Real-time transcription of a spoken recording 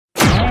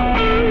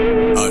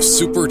a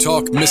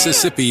SuperTalk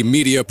Mississippi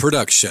media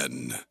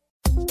production.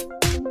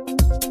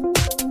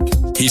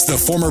 He's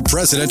the former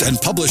president and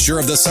publisher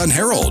of the Sun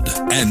Herald,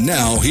 and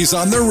now he's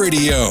on the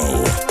radio.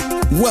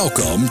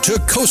 Welcome to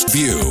Coast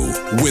View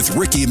with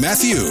Ricky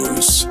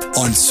Matthews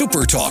on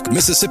SuperTalk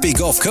Mississippi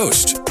Gulf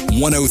Coast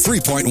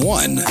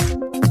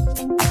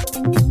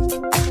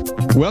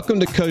 103.1. Welcome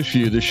to Coast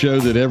View, the show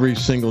that every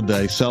single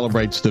day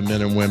celebrates the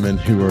men and women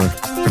who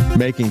are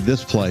making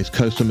this place,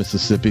 coastal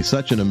Mississippi,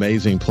 such an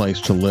amazing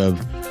place to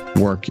live,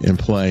 work, and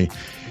play.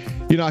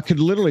 You know, I could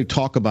literally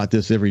talk about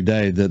this every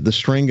day. The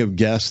string of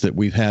guests that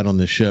we've had on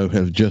the show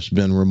have just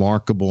been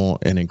remarkable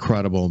and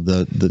incredible.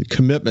 The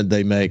commitment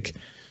they make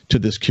to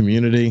this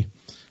community,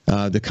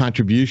 the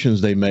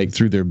contributions they make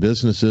through their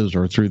businesses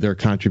or through their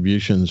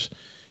contributions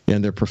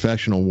in their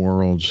professional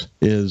worlds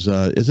is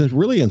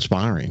really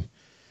inspiring.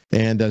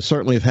 And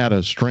certainly have had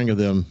a string of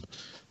them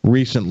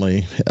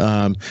recently.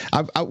 I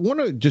want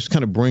to just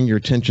kind of bring your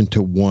attention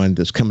to one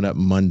that's coming up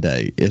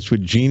Monday. It's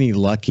with Jeannie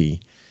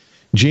Lucky.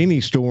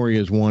 Jeannie's story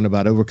is one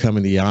about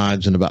overcoming the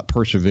odds and about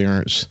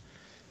perseverance.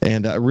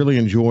 And I really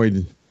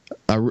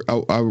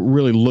I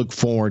really look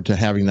forward to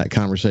having that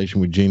conversation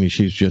with Jeannie.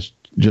 She's just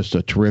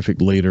a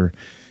terrific leader.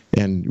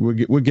 And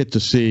we'll get to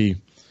see,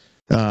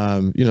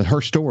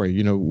 her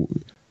story.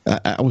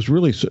 I was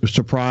really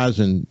surprised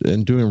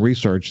in doing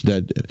research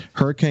that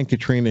Hurricane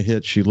Katrina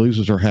hits. She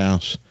loses her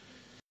house.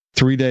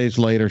 3 days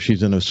later,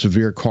 she's in a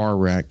severe car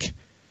wreck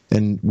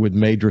and with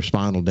major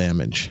spinal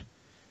damage.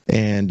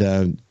 And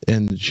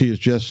she is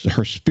just,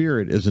 her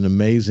spirit is an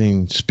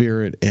amazing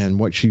spirit, and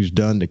what she's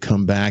done to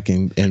come back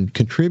and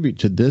contribute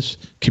to this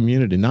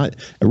community, not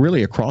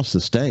really across the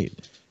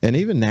state and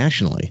even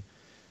nationally,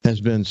 has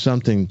been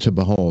something to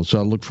behold. So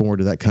I look forward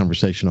to that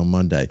conversation on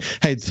Monday.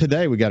 Hey,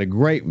 today we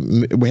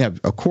have,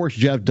 of course,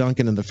 Jeff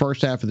Duncan in the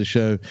first half of the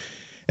show,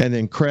 and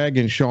then Craig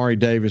and Shari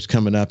Davis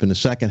coming up in the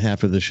second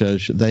half of the show.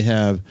 They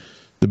have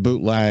the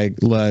bootleg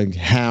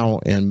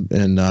Howe and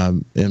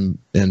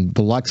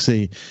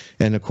Biloxi,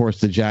 and of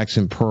course the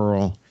Jackson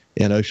Pearl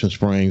in Ocean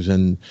Springs,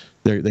 and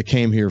they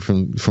came here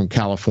from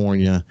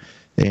California.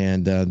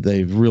 And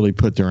they've really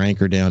put their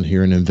anchor down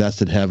here and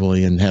invested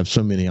heavily and have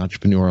so many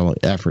entrepreneurial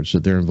efforts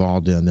that they're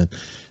involved in. And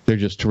they're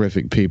just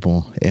terrific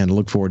people, and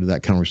look forward to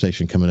that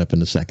conversation coming up in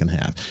the second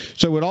half.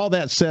 So with all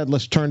that said,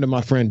 let's turn to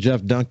my friend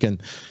Jeff Duncan,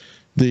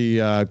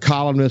 the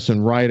columnist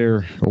and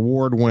writer,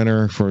 award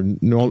winner for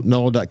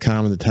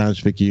NOLA.com and the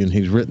Times-Picayune.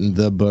 He's written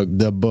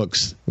the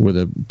books with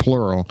a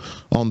plural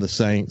on the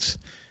Saints.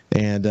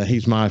 And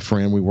he's my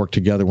friend. We worked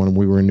together when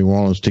we were in New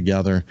Orleans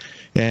together.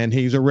 And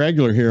he's a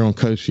regular here on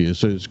Coast View.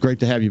 So it's great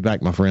to have you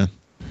back, my friend.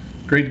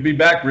 Great to be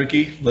back,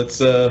 Ricky. Let's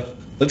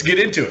get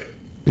into it.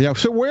 Yeah.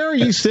 So where are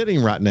you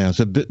sitting right now? It's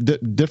a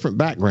bit different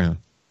background.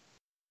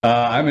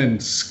 I'm in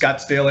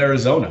Scottsdale,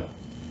 Arizona.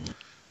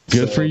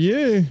 Good for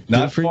you.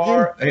 Not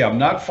far. Hey, I'm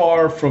not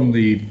far from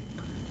the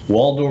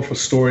Waldorf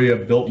Astoria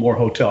Biltmore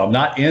Hotel. I'm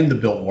not in the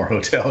Biltmore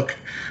Hotel.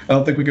 I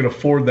don't think we can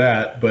afford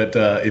that, but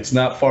it's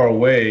not far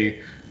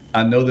away.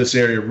 I know this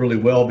area really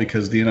well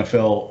because the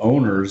NFL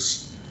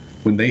owners,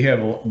 when they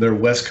have their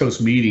West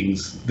Coast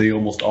meetings, they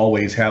almost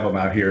always have them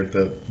out here at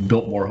the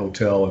Biltmore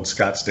Hotel in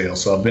Scottsdale.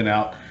 So I've been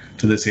out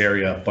to this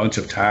area a bunch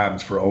of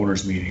times for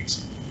owners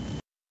meetings.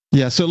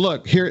 Yeah, so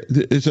look, here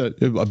is a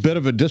bit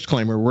of a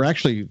disclaimer. We're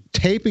actually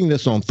taping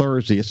this on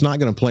Thursday. It's not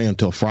going to play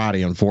until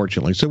Friday,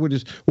 unfortunately. So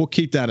we'll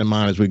keep that in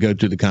mind as we go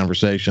through the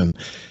conversation.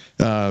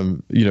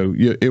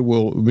 It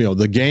will,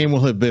 the game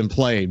will have been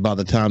played by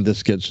the time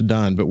this gets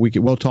done, but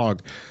we'll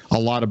talk a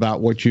lot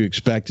about what you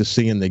expect to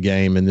see in the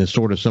game and this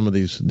sort of some of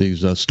these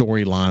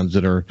storylines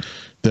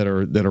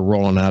that are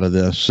rolling out of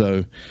this.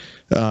 So,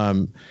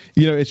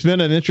 it's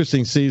been an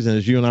interesting season,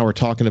 as you and I were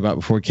talking about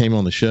before we came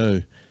on the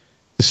show.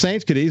 The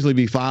Saints could easily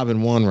be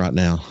 5-1 right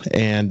now,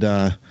 and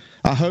I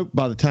hope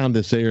by the time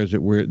this airs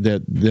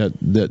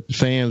that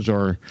fans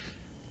are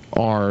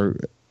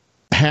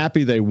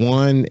happy they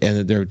won, and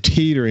that they're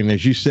teetering,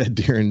 as you said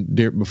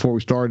before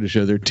we started the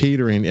show, they're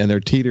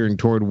teetering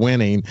toward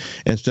winning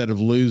instead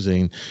of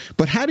losing.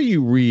 But how do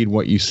you read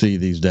what you see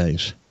these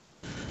days?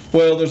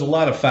 Well, there's a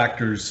lot of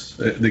factors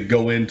that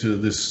go into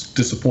this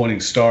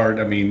disappointing start.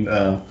 I mean,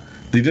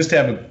 they just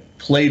haven't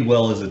played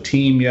well as a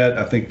team yet.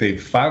 I think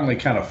they've finally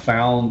kind of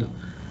found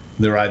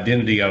their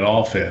identity on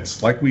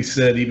offense. Like we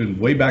said, even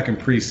way back in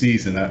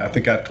preseason, I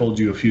think I've told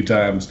you a few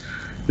times,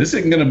 this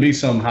isn't going to be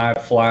some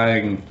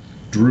high-flying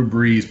Drew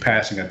Brees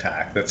passing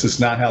attack. That's just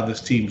not how this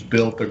team's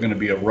built. They're going to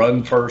be a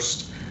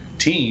run-first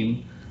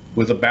team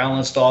with a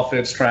balanced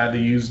offense, trying to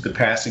use the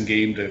passing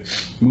game to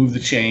move the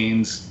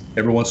chains.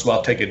 Every once in a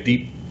while, take a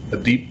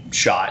deep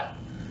shot.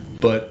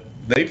 But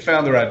they've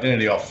found their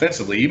identity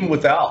offensively, even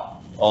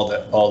without all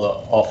the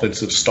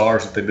offensive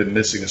stars that they've been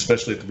missing,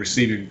 especially at the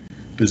receiving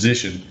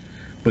position.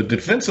 But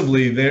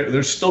defensively,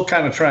 they're still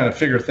kind of trying to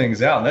figure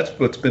things out. And that's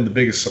what's been the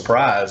biggest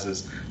surprise,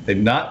 is they've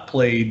not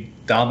played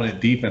dominant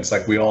defense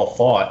like we all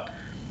thought.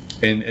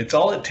 And it's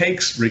all it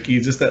takes, Ricky,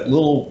 is just that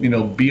little,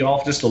 be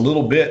off just a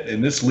little bit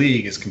in this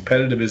league, as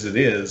competitive as it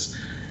is.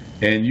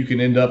 and you can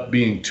end up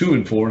being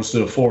 2-4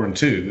 instead of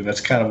 4-2. And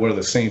that's kind of where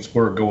the Saints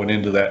were going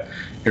into that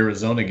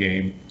Arizona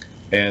game.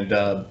 And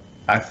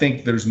I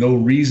think there's no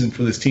reason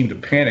for this team to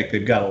panic.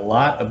 They've got a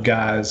lot of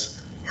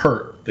guys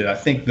hurt that I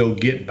think they'll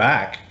get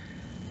back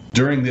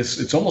during this.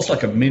 It's almost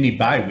like a mini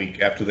bye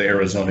week after the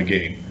Arizona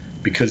game,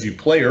 because you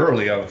play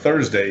early on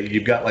Thursday.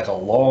 You've got like a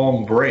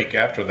long break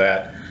after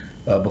that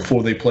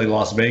before they play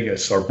Las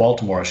Vegas, or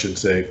Baltimore, I should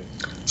say.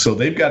 So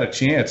they've got a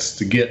chance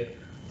to get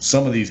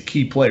some of these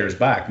key players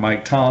back.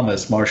 Mike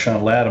Thomas,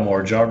 Marshawn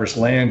Lattimore, Jarvis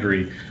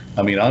Landry.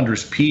 I mean,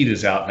 Andres Pete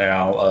is out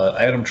now.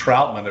 Adam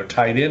Troutman, their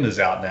tight end, is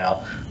out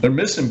now. They're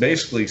missing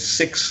basically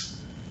 6-7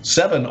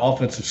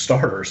 offensive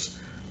starters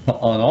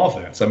on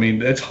offense. I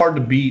mean, it's hard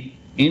to beat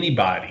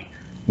anybody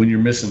when you're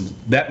missing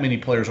that many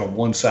players on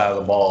one side of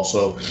the ball.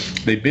 So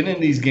they've been in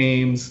these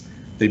games.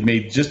 They've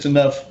made just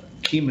enough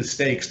key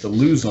mistakes to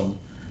lose them.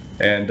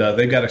 And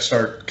they've got to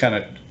start kind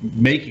of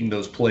making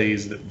those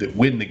plays that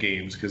win the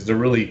games, because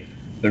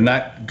they're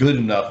not good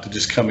enough to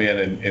just come in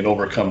and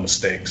overcome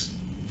mistakes.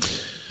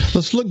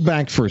 Let's look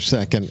back for a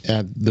second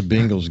at the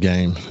Bengals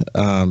game.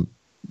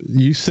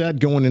 You said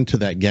going into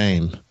that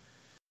game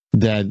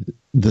that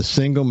the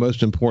single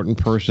most important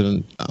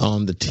person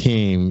on the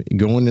team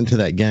going into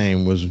that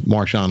game was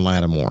Marshawn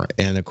Lattimore.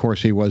 And, of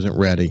course, he wasn't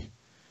ready.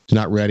 He's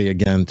not ready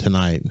again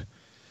tonight.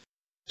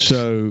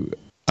 So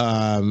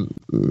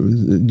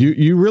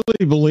you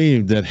really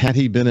believe that had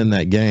he been in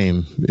that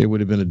game, it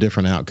would have been a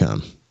different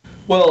outcome?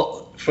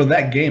 Well, for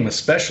that game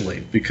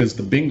especially, because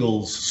the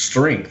Bengals'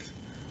 strength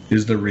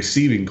is the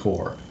receiving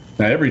core.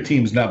 Now, every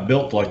team's not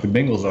built like the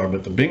Bengals are,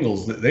 but the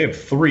Bengals, they have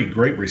 3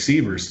 great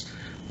receivers.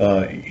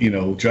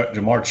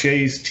 Jamar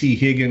Chase, T.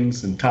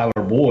 Higgins, and Tyler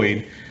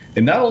Boyd.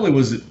 And not only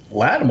was it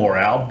Lattimore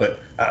out, but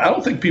I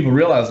don't think people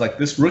realize, like,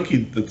 this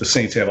rookie that the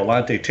Saints have,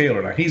 Alante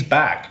Taylor, now he's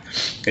back,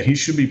 and he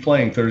should be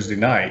playing Thursday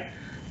night.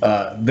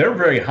 They're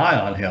very high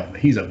on him.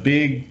 He's a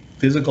big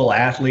physical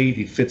athlete.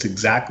 He fits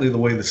exactly the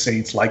way the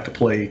Saints like to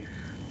play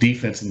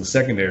defense in the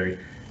secondary.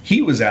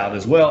 He was out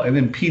as well. And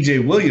then P.J.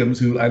 Williams,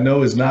 who I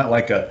know is not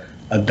like a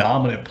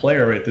dominant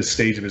player at this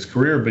stage of his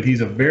career, but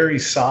he's a very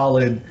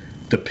solid,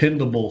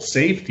 dependable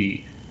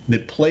safety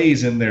that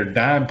plays in their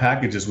dime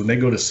packages when they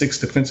go to 6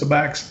 defensive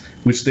backs,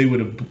 which they would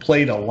have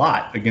played a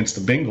lot against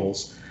the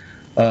Bengals.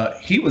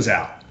 He was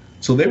out.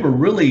 So they were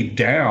really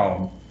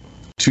down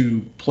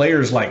to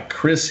players like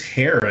Chris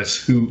Harris,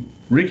 who,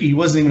 Ricky, he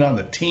wasn't even on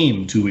the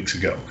team 2 weeks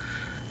ago.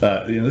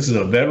 This is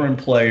a veteran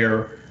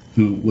player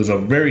who was a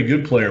very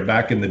good player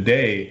back in the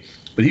day,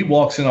 but he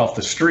walks in off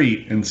the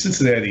street, and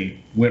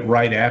Cincinnati went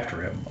right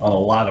after him on a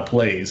lot of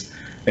plays.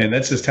 And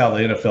that's just how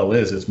the NFL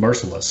is. It's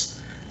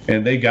merciless.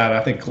 And they got,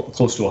 I think,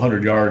 close to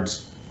 100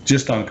 yards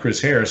just on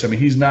Chris Harris. I mean,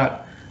 he's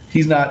not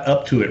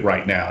up to it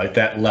right now at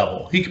that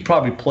level. He could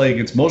probably play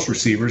against most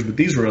receivers, but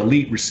these are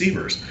elite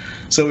receivers.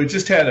 So it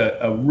just had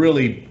a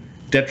really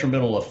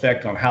detrimental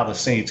effect on how the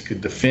Saints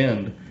could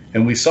defend.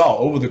 And we saw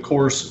over the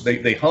course,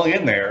 they hung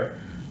in there,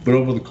 but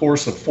over the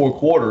course of 4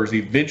 quarters,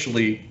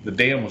 eventually the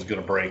dam was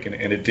going to break, and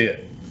it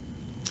did.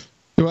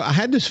 Well, I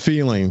had this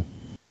feeling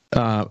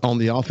on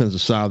the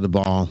offensive side of the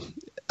ball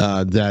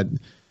that,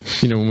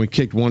 when we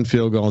kicked 1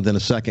 field goal, then a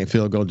second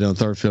field goal, then a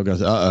third field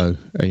goal,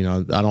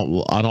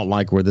 I don't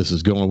like where this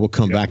is going. We'll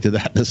come back to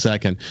that in a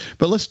second.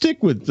 But let's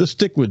stick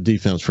with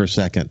defense for a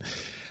second.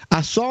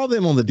 I saw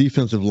them on the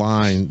defensive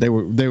line. They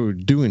were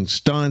doing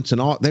stunts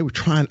and they were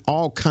trying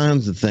all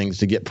kinds of things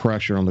to get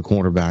pressure on the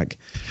quarterback.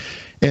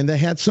 And they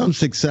had some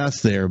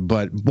success there,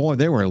 but boy,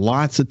 there were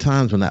lots of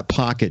times when that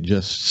pocket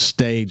just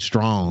stayed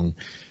strong.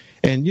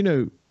 And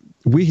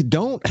we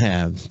don't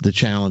have the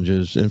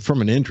challenges, and from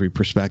an injury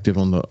perspective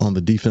on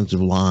the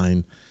defensive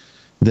line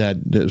that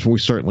we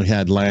certainly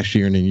had last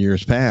year and in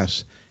years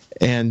past.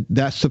 And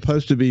that's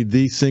supposed to be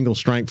the single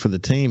strength for the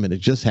team, and it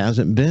just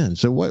hasn't been.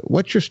 So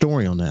what's your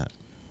story on that?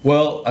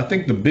 Well, I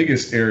think the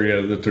biggest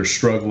area that they're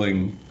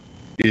struggling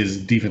is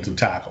defensive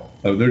tackle.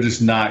 They're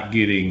just not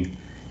getting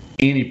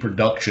any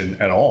production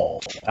at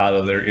all out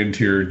of their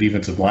interior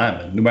defensive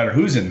linemen, no matter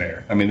who's in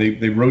there. I mean,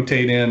 they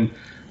rotate in.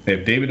 They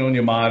have David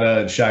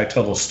Onyemata and Shai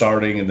Tuttle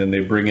starting, and then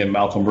they bring in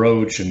Malcolm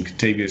Roach and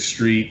Kentavious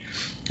Street,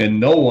 and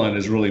no one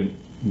is really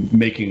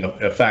making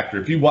a factor.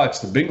 If you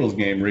watch the Bengals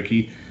game,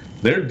 Ricky,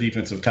 their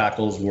defensive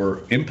tackles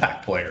were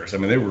impact players. I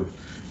mean,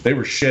 they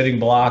were shedding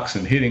blocks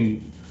and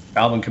hitting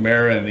Alvin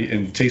Kamara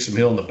and Taysom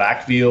Hill in the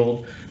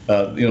backfield.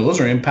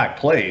 Those are impact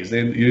plays.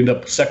 You end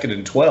up 2nd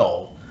and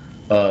 12.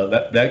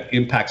 That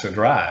impacts a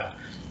drive.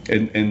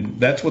 And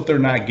that's what they're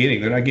not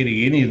getting. They're not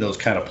getting any of those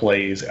kind of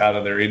plays out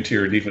of their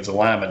interior defensive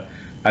linemen.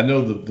 I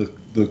know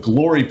the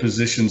glory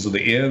positions of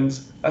the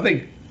ends, I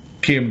think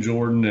Cam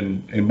Jordan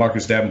and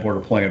Marcus Davenport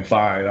are playing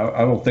fine. I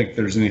don't think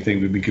there's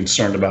anything to be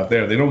concerned about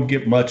there. They don't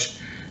get much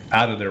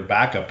out of their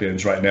backup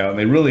ends right now, and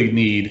they really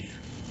need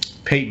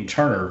Peyton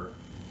Turner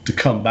to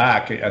come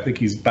back. I think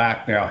he's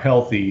back now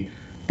healthy,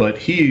 but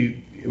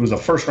it was a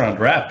first-round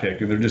draft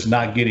pick, and they're just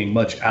not getting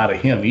much out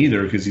of him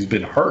either because he's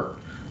been hurt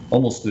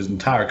almost his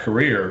entire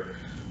career.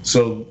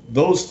 So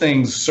those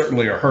things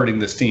certainly are hurting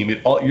this team.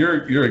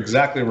 You're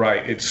exactly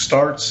right. It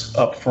starts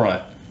up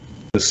front.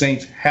 the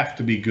Saints have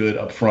to be good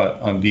up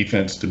front on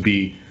defense to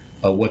be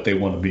what they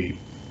want to be.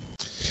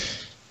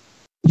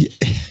 Yeah,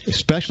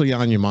 especially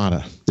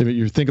Onyemata. I mean,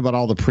 you think about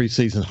all the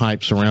preseason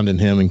hype surrounding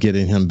him and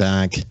getting him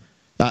back.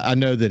 I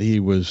know that he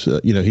was,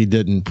 he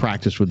didn't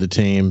practice with the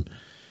team,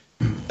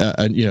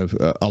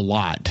 a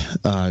lot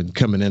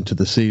coming into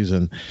the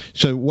season.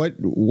 So what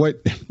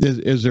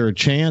is there a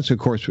chance? Of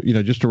course,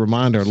 just to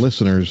remind our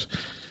listeners,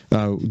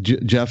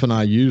 Jeff and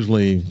I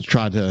usually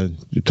try to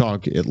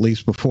talk at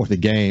least before the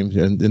game,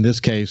 and in this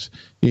case,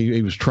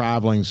 he was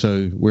traveling,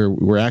 so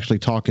we're actually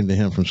talking to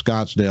him from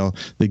Scottsdale.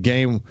 The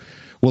game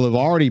will have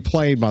already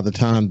played by the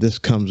time this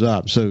comes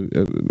up. So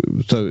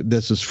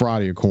this is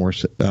Friday, of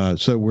course.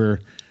 So we're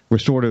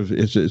sort of,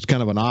 it's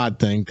kind of an odd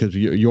thing because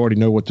you already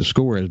know what the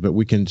score is, but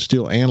we can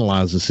still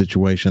analyze the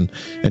situation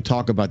and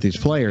talk about these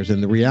players.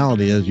 And the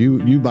reality is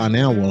you by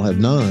now will have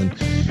known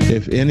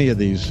if any of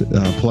these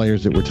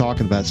players that we're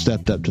talking about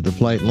stepped up to the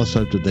plate, and let's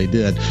hope that they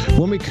did.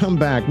 When we come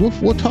back,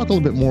 we'll talk a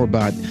little bit more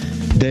about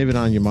David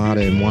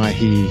Onyemata and why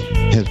he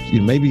has,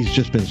 maybe he's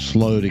just been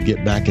slow to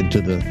get back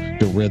into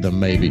the rhythm.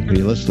 Maybe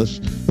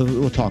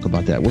we'll talk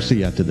about that. We'll see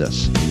you after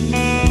this.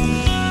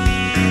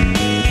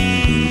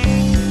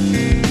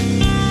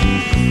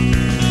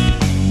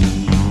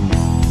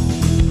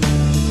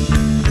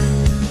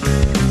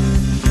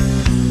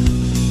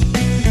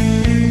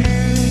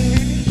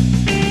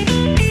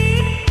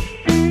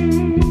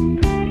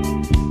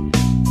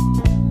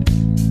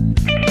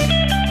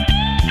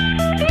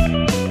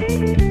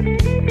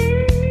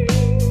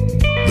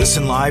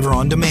 Listen live or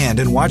on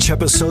demand and watch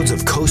episodes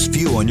of Coast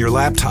View on your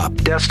laptop,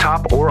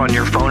 desktop, or on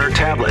your phone or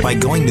tablet by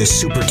going to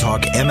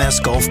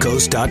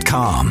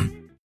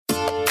supertalkmsgulfcoast.com.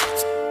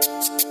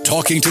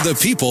 Talking to the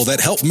people that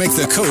help make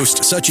the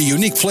coast such a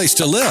unique place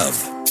to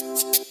live.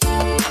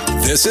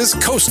 This is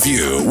Coast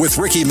View with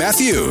Ricky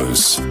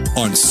Matthews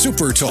on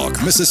Super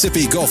Talk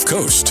Mississippi Gulf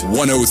Coast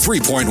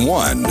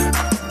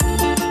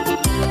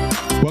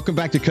 103.1. Welcome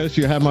back to Coast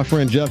View. I have my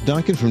friend Jeff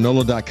Duncan from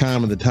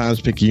NOLA.com and the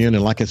Times-Picayune.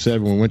 And like I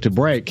said, when we went to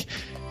break,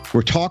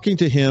 we're talking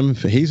to him.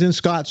 He's in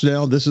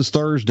Scottsdale. This is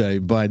Thursday,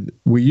 but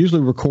we usually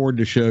record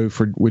the show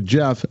with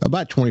Jeff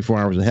about 24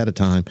 hours ahead of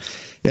time.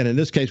 And in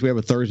this case, we have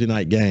a Thursday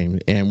night game,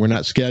 and we're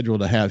not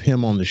scheduled to have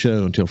him on the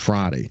show until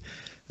Friday.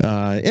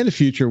 In the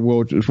future,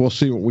 we'll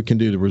see what we can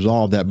do to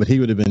resolve that, but he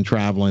would have been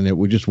traveling. It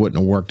just wouldn't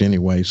have worked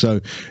anyway. So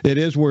it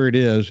is where it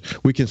is.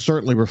 We can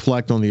certainly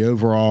reflect on the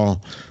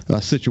overall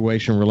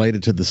situation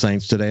related to the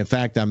Saints today. In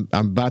fact, I'm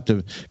about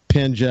to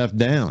pin Jeff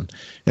down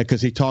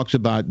because he talks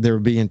about there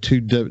being two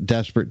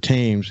desperate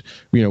teams,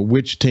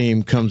 which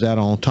team comes out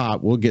on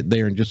top. We'll get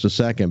there in just a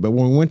second. But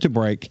when we went to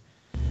break,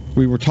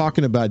 we were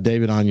talking about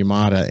David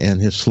Onyemata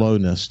and his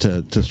slowness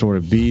to sort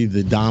of be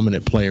the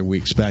dominant player we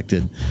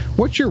expected.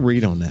 What's your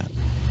read on that?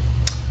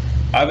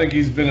 I think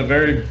he's been a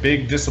very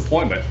big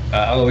disappointment.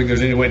 I don't think there's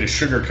any way to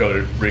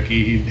sugarcoat it,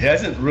 Ricky. He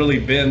hasn't really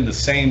been the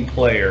same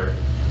player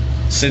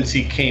since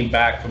he came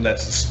back from that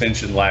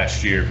suspension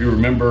last year. If you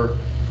remember,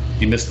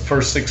 he missed the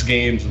first 6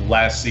 games of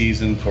last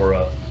season for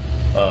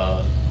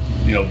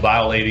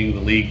violating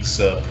the league's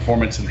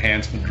performance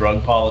enhancement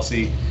drug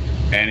policy.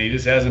 And he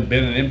just hasn't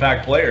been an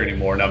impact player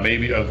anymore. Now,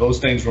 maybe are those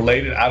things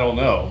related? I don't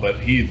know.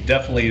 But he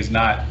definitely has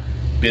not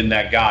been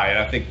that guy. And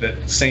I think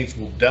that Saints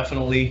will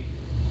definitely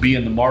be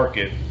in the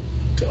market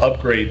to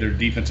upgrade their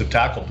defensive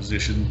tackle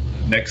position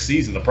next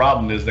season. The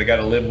problem is they got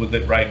to live with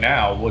it right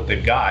now, what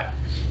they've got.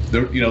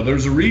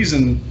 There's a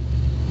reason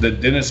that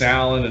Dennis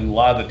Allen and a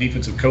lot of the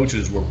defensive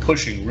coaches were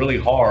pushing really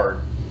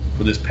hard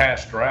for this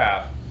past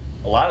draft.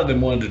 A lot of them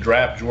wanted to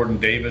draft Jordan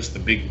Davis, the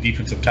big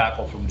defensive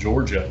tackle from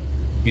Georgia.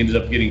 He ended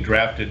up getting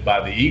drafted by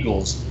the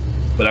Eagles,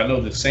 but I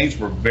know the Saints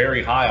were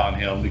very high on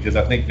him because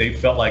I think they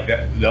felt like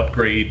that the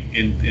upgrade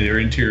in their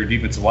interior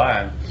defensive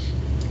line.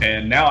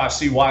 And now I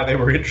see why they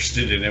were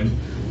interested in him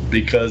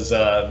because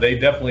they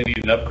definitely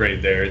need an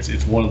upgrade there.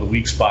 It's one of the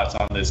weak spots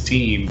on this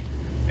team,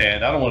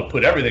 and I don't want to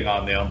put everything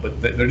on them,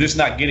 but they're just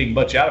not getting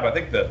much out of it. I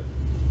think the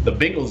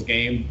Bengals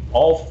game,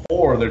 all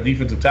 4 of their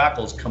defensive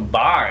tackles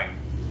combined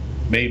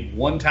made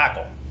 1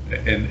 tackle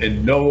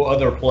and no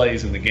other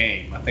plays in the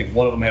game. I think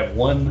one of them had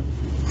 1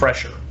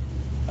 pressure.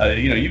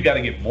 You've got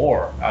to get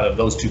more out of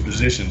those 2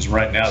 positions.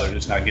 Right now, they're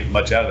just not getting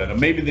much out of that.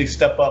 And maybe they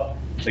step up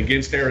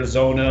against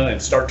Arizona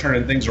and start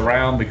turning things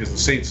around because the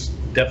Saints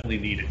definitely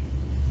need it.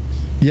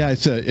 Yeah,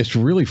 it's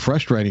really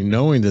frustrating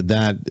knowing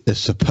that is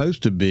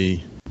supposed to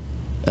be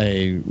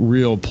a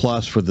real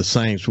plus for the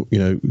Saints.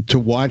 To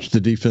watch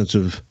the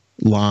defensive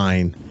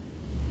line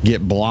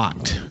get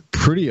blocked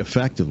pretty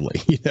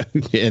effectively,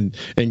 and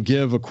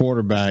give a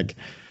quarterback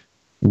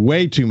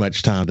way too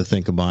much time to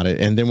think about it.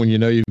 And then when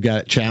you've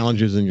got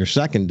challenges in your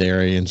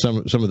secondary and some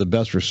of the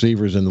best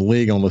receivers in the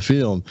league on the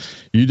field,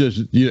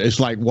 it's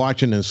like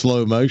watching in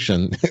slow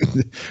motion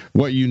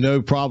what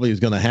probably is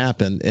going to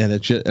happen. And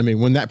it's just,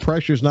 when that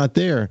pressure's not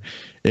there,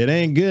 it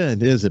ain't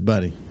good, is it,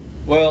 buddy?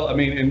 Well,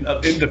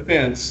 in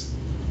defense,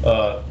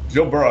 Joe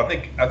Burrow,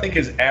 I think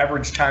his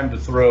average time to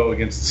throw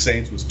against the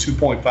Saints was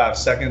 2.5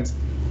 seconds.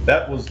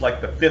 That was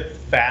like the 5th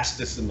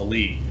fastest in the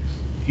league.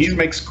 he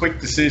makes quick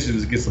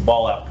decisions, gets the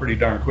ball out pretty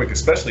darn quick,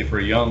 especially for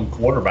a young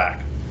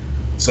quarterback.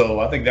 So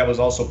I think that was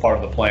also part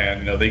of the plan.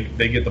 You know,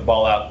 they get the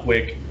ball out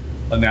quick.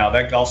 Now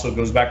that also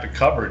goes back to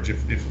coverage.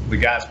 If the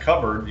guy's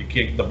covered, you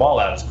can't get the ball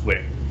out as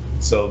quick.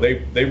 So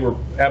they were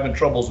having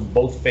troubles in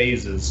both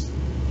phases.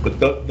 But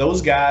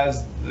those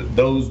guys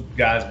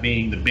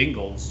being the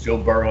Bengals, Joe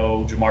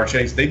Burrow, Jamar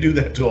Chase, they do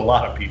that to a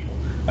lot of people.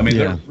 I mean,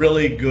 they're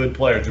really good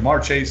players.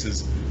 Jamar Chase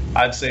is,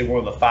 I'd say, one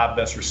of the 5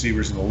 best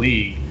receivers in the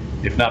league,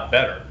 if not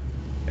better.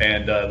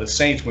 And the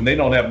Saints, when they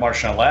don't have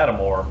Marshawn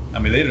Lattimore, I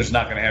mean, they're just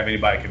not going to have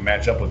anybody who can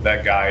match up with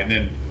that guy. And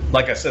then,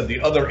 like I said, the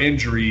other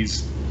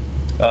injuries,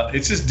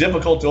 it's just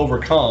difficult to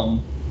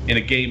overcome in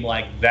a game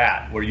like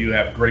that where you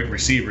have great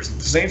receivers. If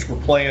the Saints were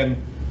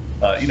playing,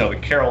 the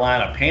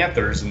Carolina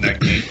Panthers in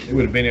that game, they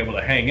would have been able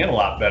to hang in a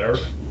lot better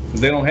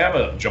because they don't have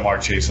a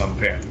Jamar Chase on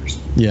the Panthers.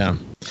 Yeah.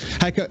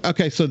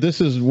 Okay, so this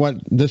is what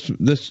this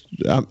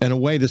in a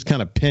way this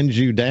kind of pins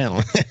you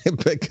down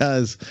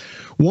because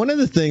one of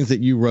the things that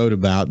you wrote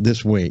about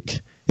this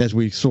week as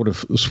we sort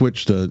of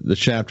switched the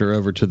chapter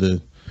over to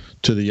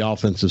the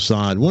offensive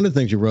side, one of the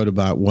things you wrote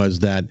about was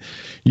that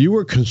you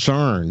were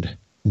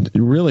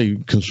really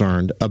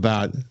concerned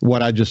about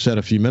what I just said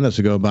a few minutes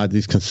ago about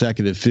these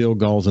consecutive field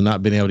goals and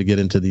not being able to get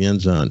into the end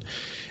zone,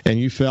 and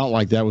you felt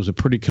like that was a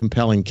pretty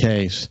compelling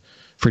case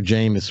for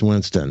Jameis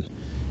Winston.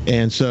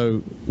 And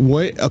so,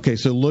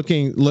 this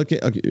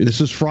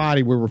is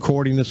Friday. We're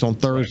recording this on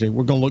Thursday.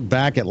 We're going to look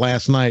back at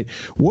last night.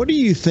 What do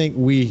you think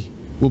we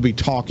will be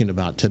talking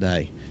about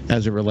today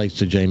as it relates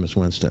to Jameis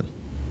Winston?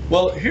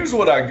 Well, here's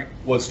what I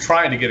was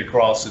trying to get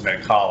across in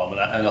that column,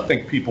 and I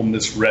think people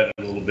misread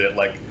it a little bit.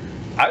 Like,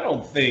 I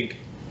don't think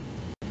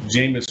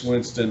Jameis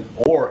Winston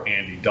or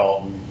Andy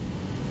Dalton,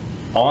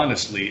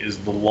 honestly, is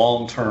the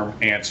long-term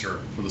answer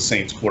for the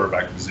Saints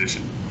quarterback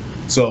position.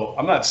 So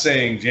I'm not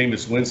saying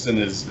Jameis Winston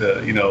is, the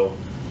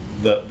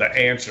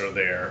answer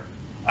there.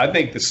 I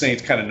think the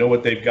Saints kind of know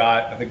what they've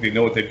got. I think they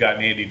know what they've got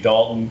in Andy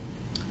Dalton.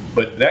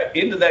 But that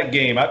into that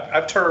game,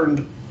 I've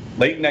turned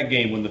late in that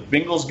game when the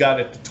Bengals got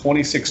it to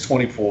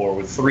 26-24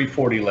 with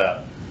 3:40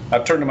 left.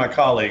 I've turned to my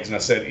colleagues and I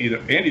said,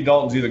 either Andy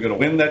Dalton's either going to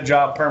win that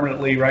job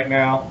permanently right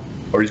now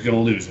or he's going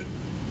to lose it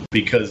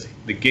because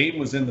the game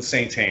was in the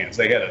Saints' hands.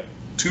 They had a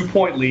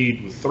 2-point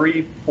lead with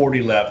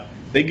 3:40 left.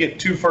 They get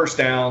 2 first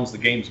downs, the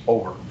game's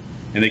over.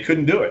 And they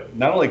couldn't do it.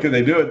 Not only could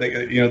they do it,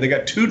 they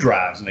got 2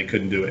 drives and they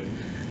couldn't do it.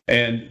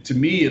 And to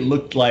me, it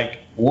looked like,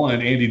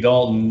 one, Andy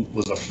Dalton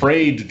was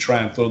afraid to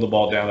try and throw the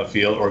ball down the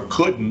field or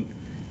couldn't.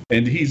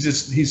 And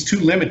he's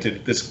too limited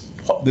at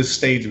this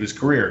stage of his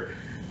career.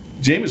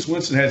 Jameis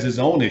Winston has his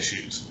own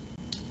issues,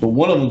 but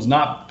one of them's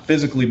not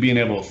physically being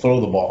able to throw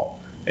the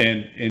ball.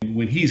 And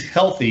when he's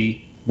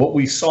healthy, what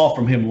we saw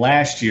from him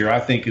last year,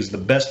 I think, is the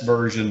best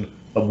version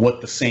of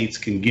what the Saints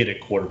can get at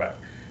quarterback.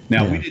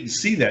 Now, we didn't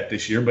see that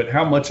this year, but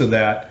how much of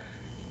that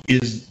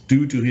is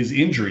due to his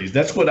injuries?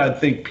 That's what I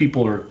think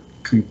people are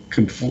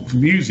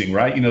confusing,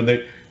 right? You know,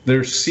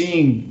 they're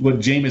seeing what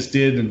Jameis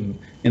did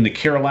in the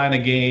Carolina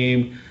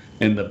game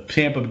and the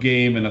Tampa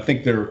game, and I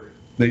think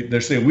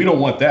they're saying, we don't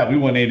want that. We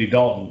want Andy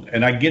Dalton,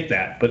 and I get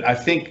that. But I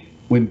think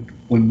when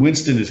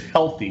Winston is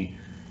healthy,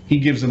 he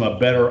gives them a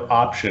better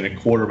option at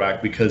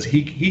quarterback because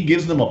he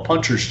gives them a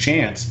puncher's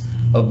chance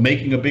of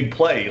making a big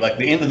play, like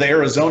the end of the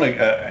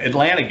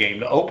Atlanta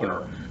game, the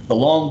opener. The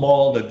long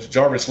ball to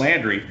Jarvis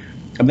Landry,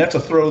 and that's a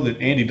throw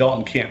that Andy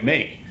Dalton can't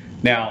make.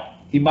 Now,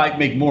 he might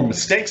make more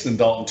mistakes than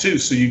Dalton, too,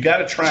 so you got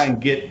to try and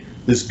get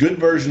this good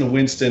version of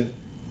Winston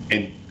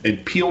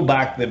and peel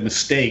back the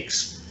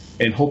mistakes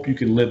and hope you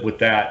can live with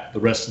that the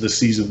rest of the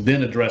season,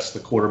 then address the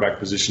quarterback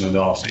position in the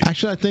offseason.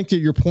 Actually, I think that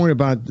your point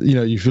about,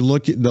 if you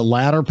look at the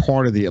latter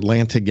part of the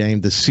Atlanta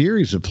game, the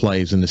series of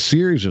plays and the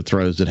series of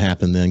throws that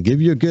happen then give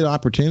you a good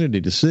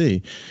opportunity to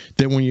see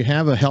that when you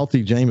have a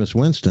healthy Jameis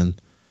Winston,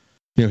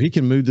 he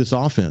can move this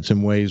offense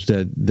in ways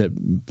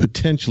that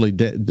potentially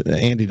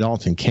Andy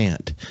Dalton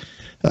can't.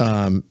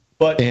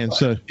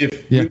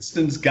 If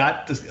Winston's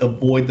got to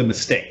avoid the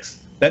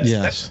mistakes,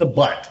 that's the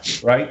but,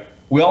 right?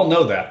 We all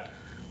know that.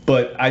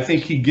 But I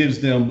think he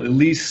gives them at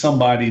least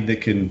somebody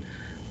that can.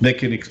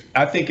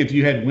 I think if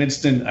you had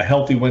a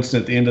healthy Winston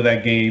at the end of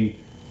that game,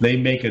 they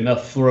make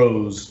enough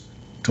throws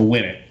to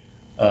win it.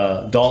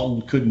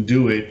 Dalton couldn't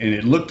do it, and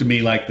it looked to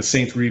me like the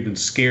Saints were even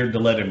scared to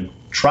let him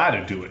try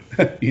to do it.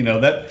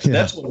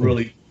 That's what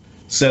really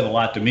said a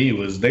lot to me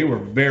was they were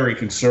very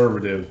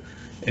conservative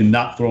in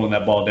not throwing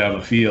that ball down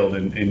the field,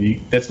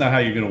 and that's not how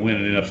you're going to win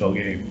an NFL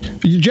game.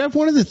 Jeff,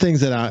 one of the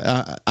things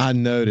that I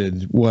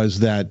noted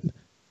was that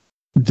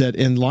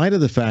in light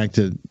of the fact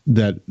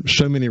that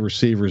so many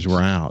receivers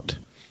were out,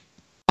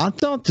 I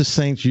thought the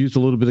Saints used a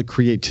little bit of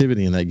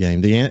creativity in that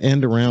game. The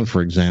end around,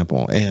 for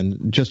example,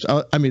 and just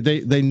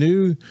they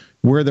knew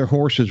where their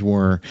horses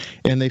were,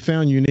 and they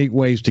found unique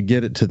ways to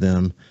get it to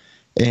them.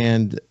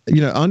 And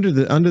under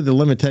the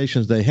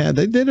limitations they had,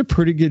 they did a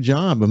pretty good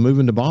job of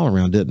moving the ball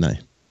around, didn't they?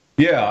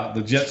 Yeah,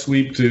 the jet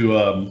sweep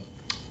to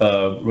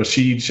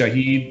Rashid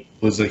Shaheed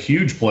was a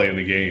huge play in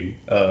the game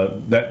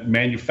that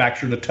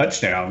manufactured a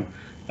touchdown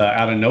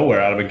out of nowhere,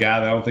 out of a guy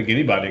that I don't think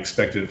anybody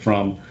expected it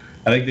from.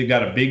 I think they've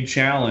got a big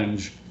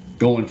challenge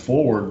going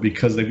forward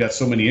because they've got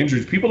so many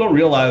injuries. People don't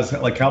realize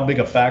like how big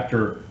a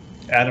factor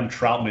Adam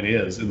Troutman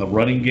is in the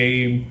running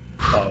game.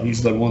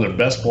 He's one of their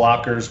best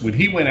blockers. When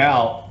he went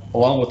out,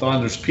 along with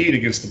Andres Pete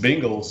against the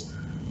Bengals,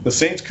 the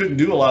Saints couldn't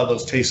do a lot of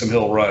those Taysom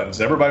Hill runs.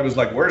 Everybody was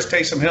like, where's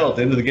Taysom Hill at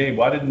the end of the game?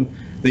 Why didn't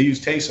they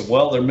use Taysom?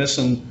 Well, they're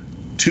missing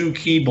 2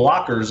 key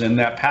blockers in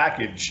that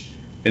package,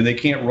 and they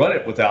can't run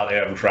it without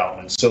Adam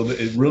Troutman. So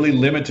it really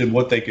limited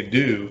what they could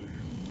do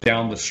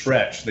down the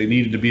stretch. They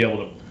needed to be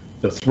able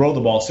to throw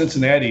the ball.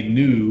 Cincinnati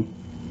knew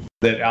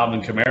that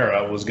Alvin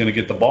Kamara was going to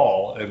get the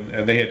ball,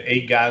 and they had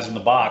 8 guys in the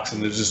box,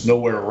 and there's just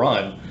nowhere to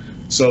run.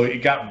 So it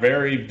got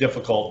very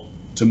difficult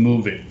to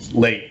move it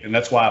late, and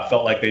that's why I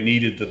felt like they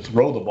needed to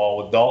throw the ball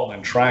with Dalton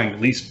and try and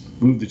at least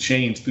move the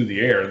chains through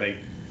the air. They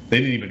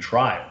didn't even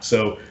try it.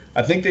 So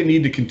I think they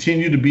need to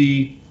continue to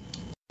be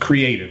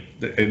creative,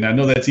 and I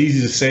know that's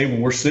easy to say when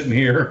we're sitting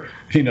here,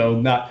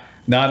 not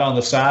on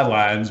the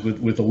sidelines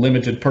with a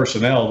limited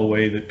personnel the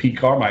way that Pete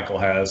Carmichael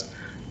has,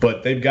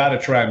 but they've got to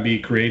try and be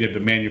creative to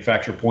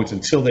manufacture points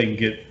until they can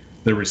get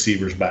their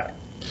receivers back.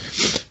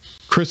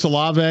 Chris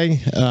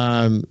Olave,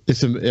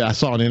 I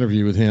saw an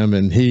interview with him,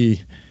 and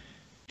he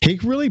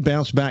really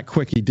bounced back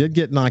quick. He did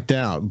get knocked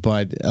out,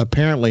 but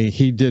apparently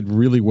he did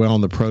really well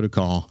in the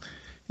protocol,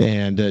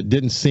 and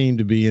didn't seem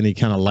to be any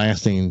kind of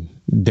lasting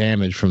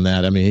damage from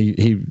that. I mean,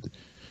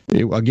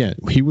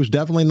 he was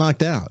definitely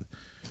knocked out,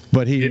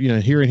 but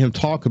hearing him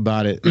talk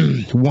about it,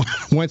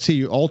 once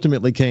he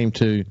ultimately came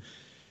to,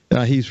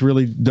 he's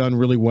really done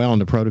really well in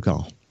the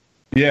protocol.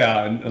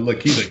 Yeah, and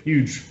look, he's a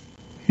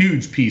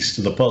huge piece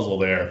to the puzzle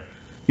there.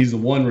 He's the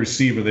one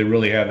receiver they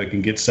really have that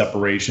can get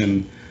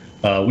separation.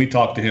 We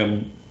talked to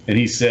him, and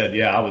he said,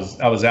 I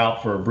was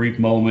out for a brief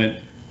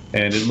moment,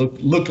 and it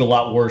looked a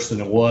lot worse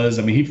than it was.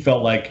 I mean, he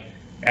felt like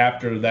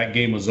after that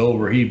game was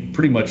over, he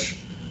pretty much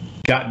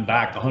gotten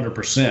back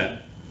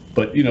 100%.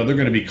 But, they're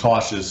going to be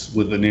cautious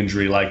with an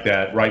injury like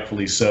that,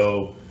 rightfully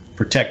so.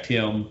 Protect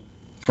him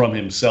from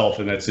himself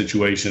in that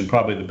situation.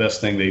 Probably the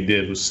best thing they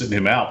did was sitting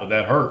him out, but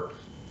that hurt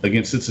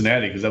against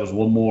Cincinnati because that was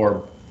one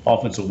more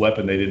offensive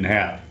weapon they didn't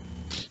have.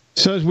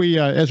 So as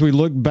we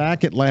look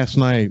back at last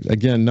night,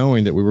 again,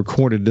 knowing that we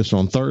recorded this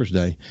on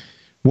Thursday,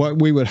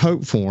 what we would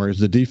hope for is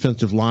the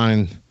defensive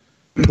line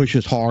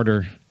pushes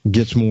harder,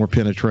 gets more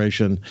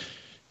penetration,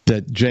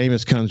 that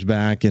Jameis comes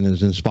back and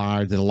is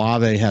inspired, that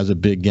Olave has a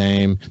big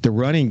game. The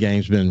running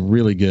game's been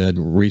really good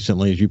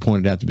recently. As you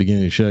pointed out at the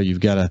beginning of the show, you've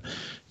got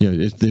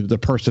the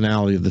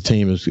personality of the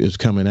team is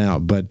coming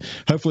out. But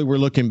hopefully we're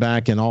looking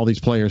back and all these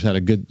players had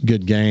a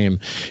good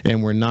game,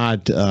 and we're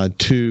not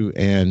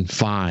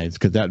 2-5,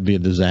 because that would be a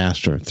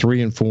disaster.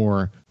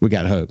 3-4, we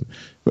got hope.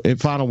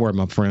 Final word,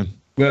 my friend.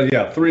 Well,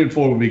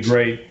 3-4 would be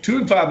great.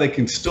 2-5 they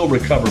can still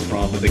recover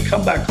from, but they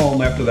come back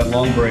home after that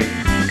long break.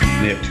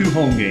 And they have 2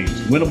 home games,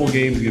 winnable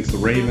games against the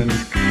Ravens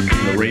and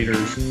the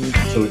Raiders.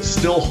 So it's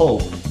still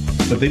hope,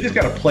 but they just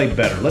got to play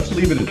better. Let's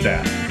leave it at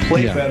that.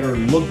 Play better,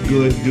 look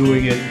good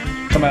doing it,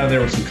 come out of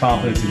there with some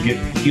confidence and get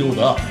healed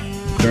up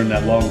during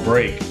that long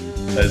break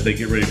as they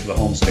get ready for the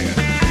homestand.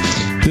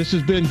 This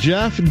has been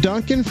Jeff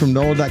Duncan from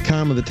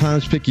NOLA.com of the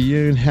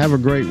Times-Picayune. Have a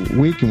great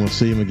week, and we'll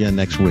see him again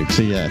next week.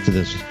 See you after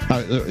this.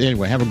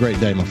 Anyway, have a great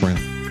day, my friend.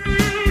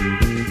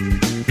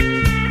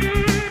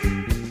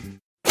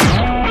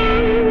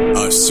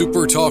 A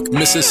SuperTalk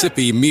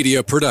Mississippi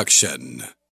media production.